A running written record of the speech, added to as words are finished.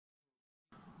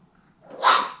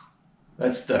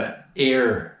That's the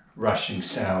air rushing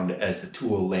sound as the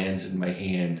tool lands in my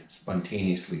hand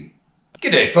spontaneously.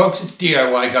 G'day folks, it's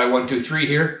DIY Guy 123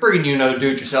 here, bringing you another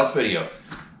do-it-yourself video.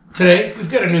 Today,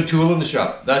 we've got a new tool in the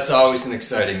shop. That's always an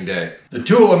exciting day. The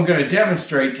tool I'm going to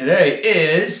demonstrate today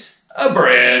is a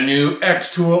brand new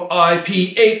XTOOL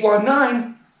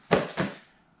IP819.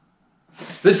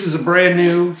 This is a brand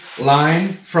new line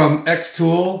from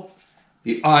XTOOL.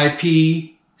 The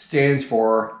IP stands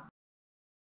for...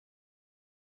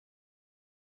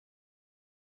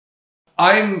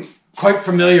 I'm quite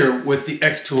familiar with the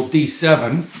XTOOL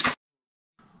D7.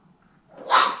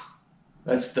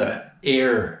 That's the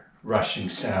air rushing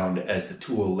sound as the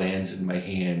tool lands in my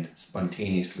hand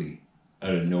spontaneously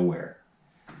out of nowhere.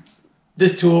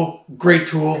 This tool, great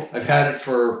tool. I've had it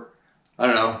for, I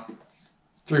don't know,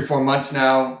 3 or 4 months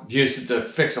now. I've used it to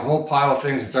fix a whole pile of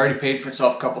things. It's already paid for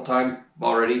itself a couple times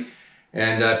already.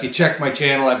 And if you check my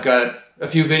channel, I've got a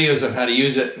few videos on how to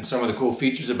use it and some of the cool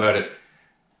features about it.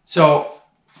 So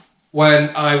when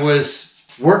I was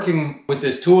working with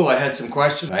this tool, I had some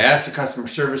questions. I asked the customer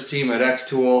service team at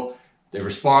XTOOL. They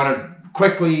responded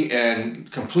quickly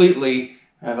and completely.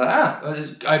 I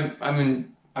thought, I'm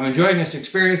enjoying this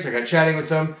experience. I got chatting with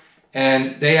them,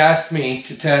 and they asked me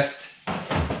to test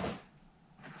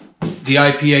the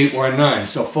IP819.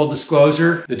 So full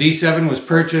disclosure, the D7 was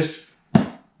purchased,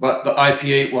 but the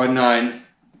IP819,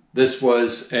 this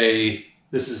is a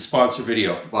sponsored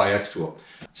video by XTOOL.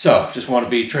 So just want to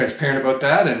be transparent about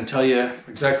that and tell you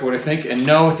exactly what I think. And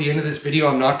no, at the end of this video,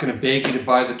 I'm not going to beg you to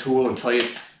buy the tool and tell you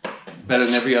it's better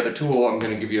than every other tool. I'm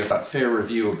going to give you a fair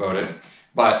review about it.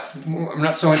 But I'm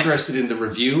not so interested in the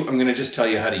review. I'm going to just tell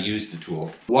you how to use the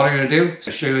tool. What I'm going to do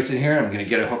is show you what's in here. I'm going to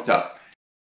get it hooked up.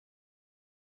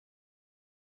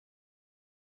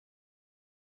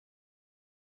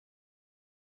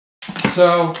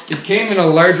 So it came in a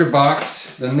larger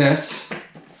box than this,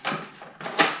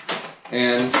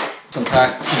 and some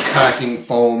packing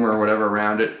foam or whatever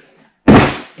around it,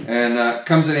 and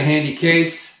comes in a handy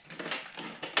case.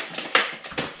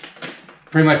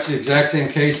 Pretty much the exact same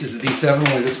case as the D7,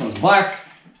 only this one's black.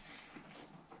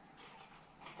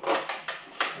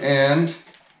 And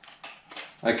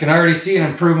I can already see an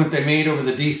improvement they made over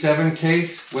the D7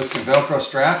 case with some Velcro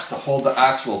straps to hold the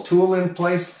actual tool in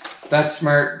place. That's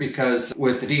smart because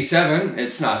with the D7,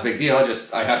 it's not a big deal.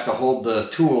 I have to hold the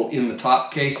tool in the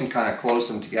top case and kind of close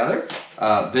them together.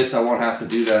 This, I won't have to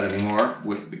do that anymore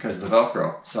because of the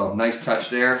Velcro. So nice touch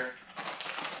there.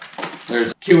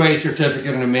 There's a QA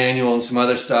certificate and a manual and some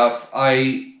other stuff.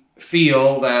 I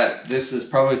feel that this is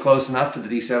probably close enough to the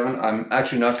D7. I'm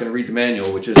actually not going to read the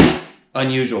manual, which is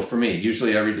unusual for me.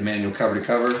 Usually I read the manual cover to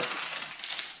cover.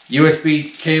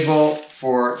 USB cable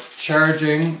for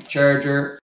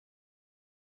charger.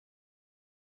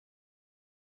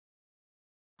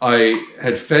 I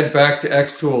had fed back to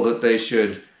XTOOL that they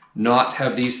should not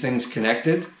have these things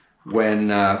connected when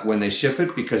they ship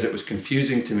it, because it was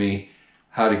confusing to me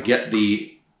how to get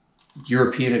the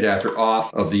European adapter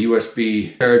off of the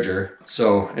USB charger.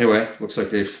 So anyway, looks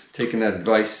like they've taken that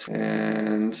advice,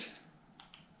 and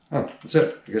oh, that's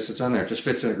it. I guess it's on there. It just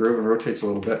fits in a groove and rotates a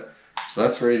little bit. So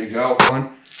that's ready to go.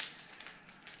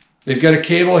 They've got a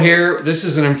cable here. This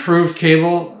is an improved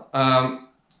cable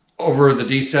over the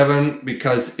D7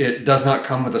 because it does not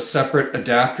come with a separate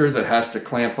adapter that has to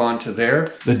clamp onto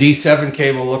there. The D7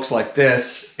 cable looks like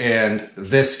this, and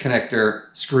this connector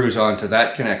screws onto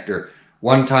that connector.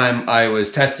 One time I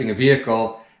was testing a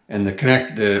vehicle and the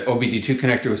OBD2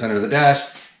 connector was under the dash,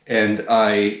 and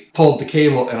I pulled the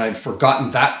cable and I'd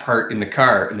forgotten that part in the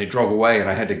car, and they drove away and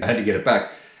I had to get it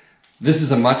back. This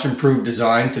is a much improved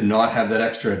design to not have that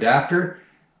extra adapter.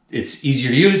 It's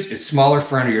easier to use, it's smaller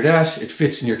for under your dash, it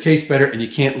fits in your case better, and you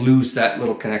can't lose that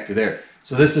little connector there.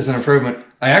 So this is an improvement.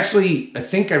 I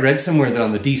think I read somewhere that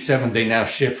on the D7 they now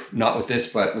ship, not with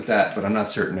this, but with that, but I'm not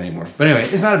certain anymore. But anyway,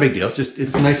 it's not a big deal, it's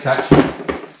a nice touch.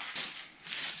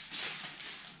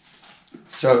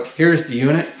 So here's the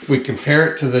unit. If we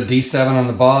compare it to the D7 on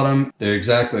the bottom, they're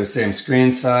exactly the same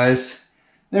screen size.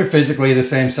 They're physically the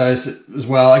same size as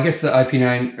well. I guess the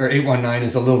IP9 or 819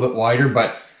 is a little bit wider,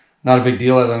 but not a big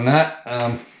deal other than that.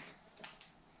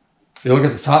 If you look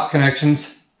at the top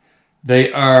connections,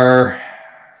 they are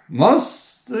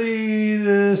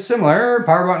mostly similar.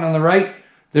 Power button on the right.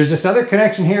 There's this other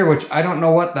connection here, which I don't know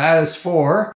what that is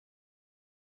for.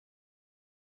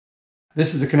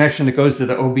 This is the connection that goes to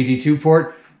the OBD2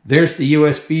 port. There's the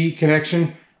USB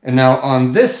connection. And now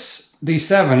on this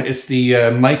D7, it's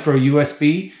the micro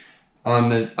USB. On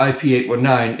the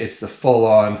IP819, it's the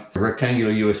full-on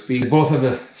rectangular USB. They both have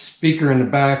a speaker in the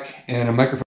back and a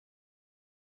microphone.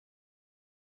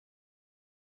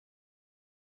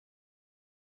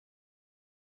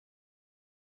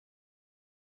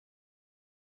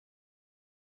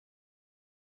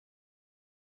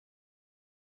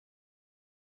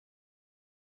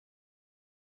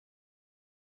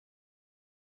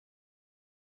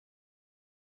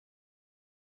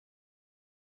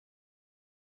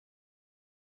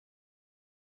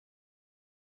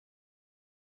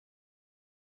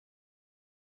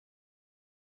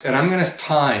 And I'm going to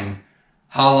time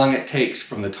how long it takes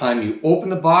from the time you open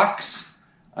the box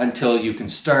until you can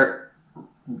start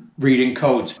reading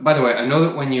codes. By the way, I know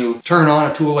that when you turn on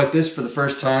a tool like this for the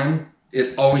first time,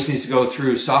 it always needs to go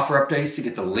through software updates to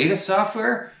get the latest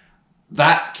software.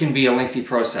 That can be a lengthy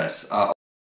process. Out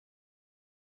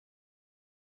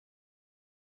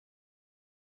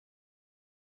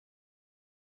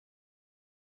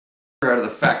of the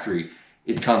factory,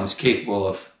 it comes capable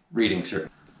of reading certain.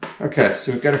 Okay,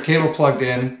 so we've got our cable plugged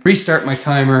in. Restart my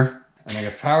timer, and I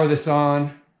gotta power this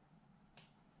on.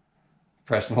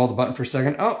 Press and hold the button for a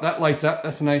second. Oh, that lights up.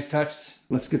 That's a nice touch.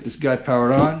 Let's get this guy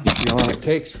powered on. See how long it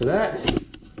takes for that.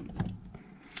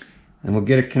 And we'll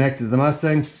get it connected to the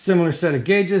Mustang. Similar set of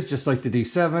gauges, just like the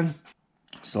D7.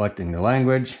 Selecting the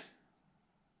language.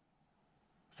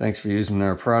 Thanks for using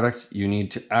our product. You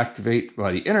need to activate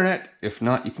by the internet. If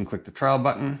not, you can click the trial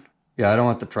button. Yeah, I don't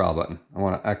want the trial button. I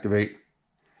want to activate.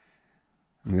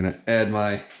 I'm going to add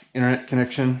my internet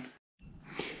connection.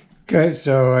 Okay,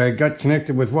 so I got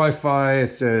connected with Wi-Fi.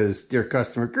 It says, "Dear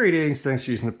customer, greetings. Thanks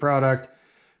for using the product.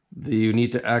 You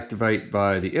need to activate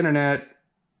by the internet.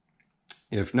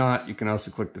 If not, you can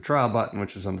also click the trial button,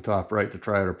 which is on the top right, to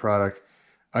try out our product."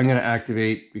 I'm going to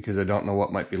activate because I don't know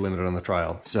what might be limited on the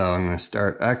trial. So I'm going to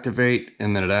start activate,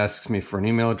 and then it asks me for an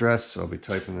email address. So I'll be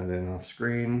typing that in off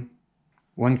screen.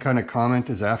 One kind of comment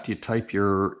is after you type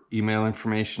your email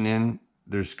information in,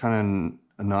 there's kind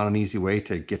of not an easy way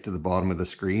to get to the bottom of the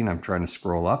screen. I'm trying to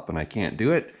scroll up and I can't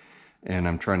do it. And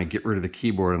I'm trying to get rid of the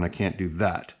keyboard and I can't do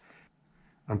that.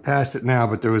 I'm past it now,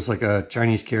 but there was like a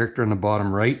Chinese character on the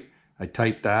bottom right. I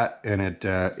typed that and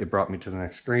it brought me to the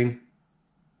next screen.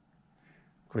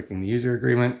 Clicking the user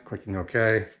agreement, clicking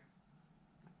OK.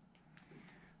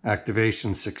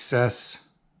 Activation success.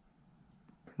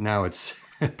 Now it's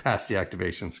past the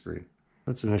activation screen.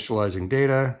 That's initializing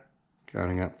data,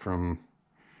 counting up from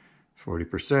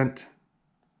 40%.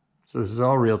 So this is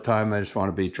all real time. I just want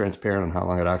to be transparent on how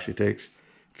long it actually takes.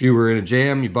 If you were in a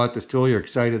jam, you bought this tool, you're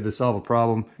excited to solve a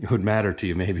problem, it would matter to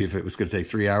you maybe if it was going to take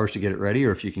 3 hours to get it ready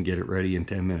or if you can get it ready in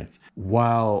 10 minutes.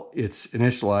 While it's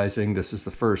initializing, this is the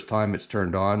first time it's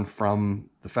turned on from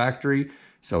the factory,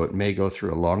 so it may go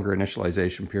through a longer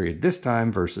initialization period this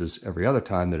time versus every other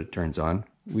time that it turns on.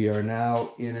 We are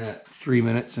now in at 3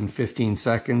 minutes and 15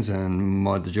 seconds, and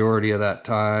majority of that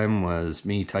time was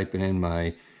me typing in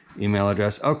my email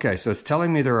address. Okay, so it's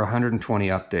telling me there are 120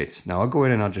 updates. Now I'll go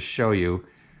in and I'll just show you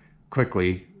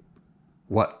quickly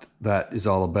what that is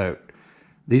all about.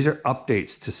 These are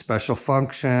updates to special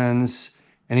functions,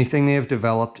 anything they have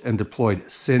developed and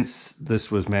deployed since this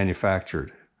was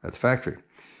manufactured at the factory.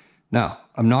 Now,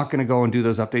 I'm not going to go and do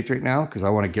those updates right now because I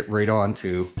want to get right on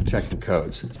to checking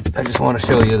codes. I just want to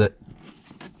show you that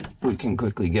we can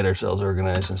quickly get ourselves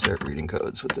organized and start reading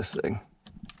codes with this thing.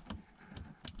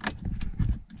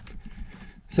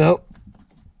 So,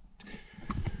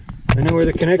 I know where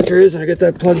the connector is and I got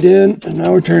that plugged in, and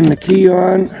now we're turning the key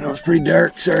on. I know it's pretty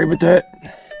dark, sorry about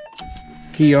that.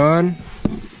 Key on.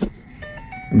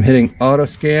 I'm hitting auto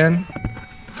scan.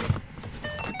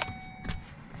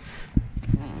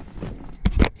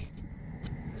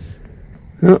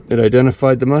 Oh, it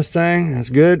identified the Mustang, that's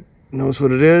good. Knows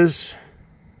what it is.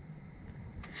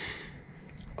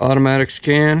 Automatic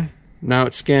scan. Now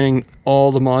it's scanning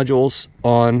all the modules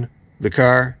on the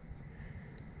car.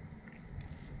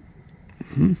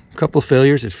 A couple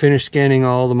failures. It finished scanning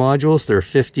all the modules. There are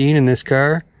 15 in this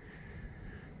car.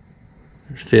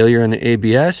 There's failure on the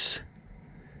ABS.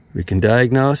 We can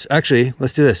diagnose. Actually,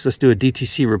 let's do this. Let's do a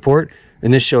DTC report,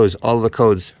 and this shows all the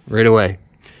codes right away.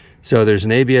 So there's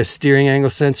an ABS steering angle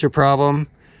sensor problem.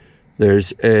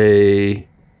 There's a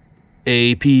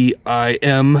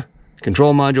APIM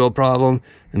control module problem,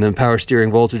 and then power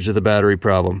steering voltage of the battery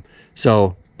problem.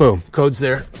 So boom, code's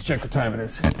there. Let's check what time it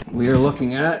is. We are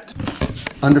looking at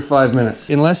under 5 minutes.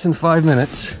 In less than 5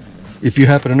 minutes, if you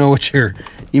happen to know what your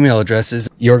email address is,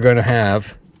 you're going to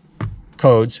have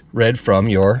codes read from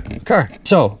your car.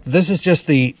 So this is just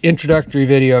the introductory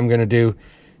video. I'm going to do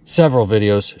several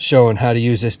videos showing how to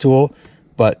use this tool,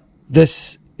 but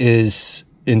this is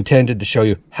intended to show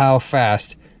you how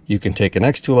fast you can take an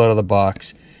XTOOL out of the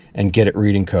box and get it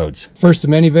reading codes. First of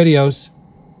many videos.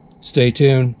 Stay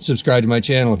tuned. Subscribe to my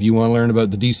channel if you want to learn about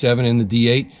the D7 and the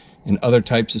D8 and other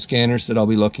types of scanners that I'll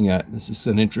be looking at. This is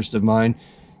an interest of mine,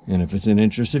 and if it's an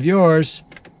interest of yours,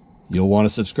 you'll want to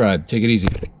subscribe. Take it easy.